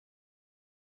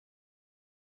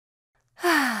It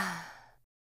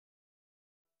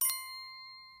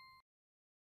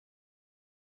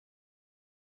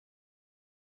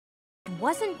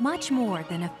wasn't much more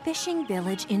than a fishing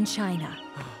village in China.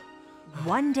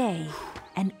 One day,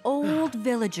 an old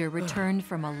villager returned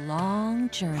from a long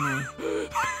journey.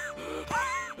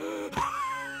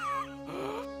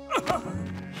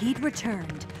 He'd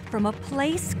returned from a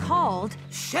place called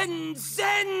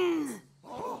Shenzhen!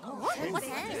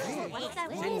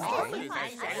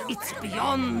 It's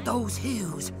beyond those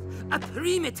hills, a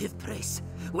primitive place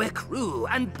where cruel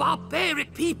and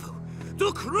barbaric people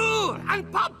do cruel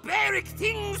and barbaric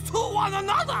things to one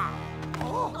another!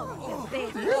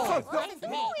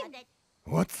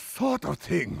 What sort of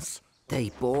things? They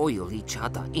boil each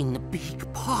other in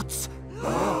big pots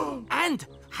and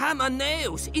hammer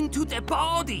nails into their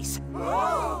bodies.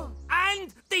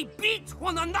 And they beat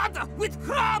one another with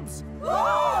clubs.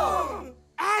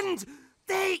 And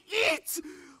they eat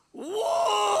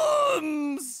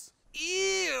worms!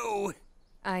 Ew!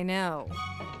 I know.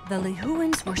 The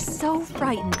Lihuans were so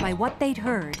frightened by what they'd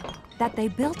heard that they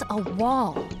built a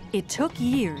wall. It took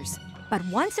years, but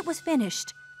once it was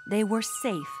finished, they were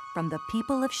safe from the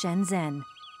people of Shenzhen.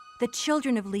 The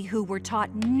children of Lihu were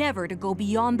taught never to go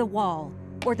beyond the wall,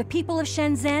 or the people of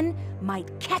Shenzhen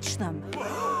might catch them.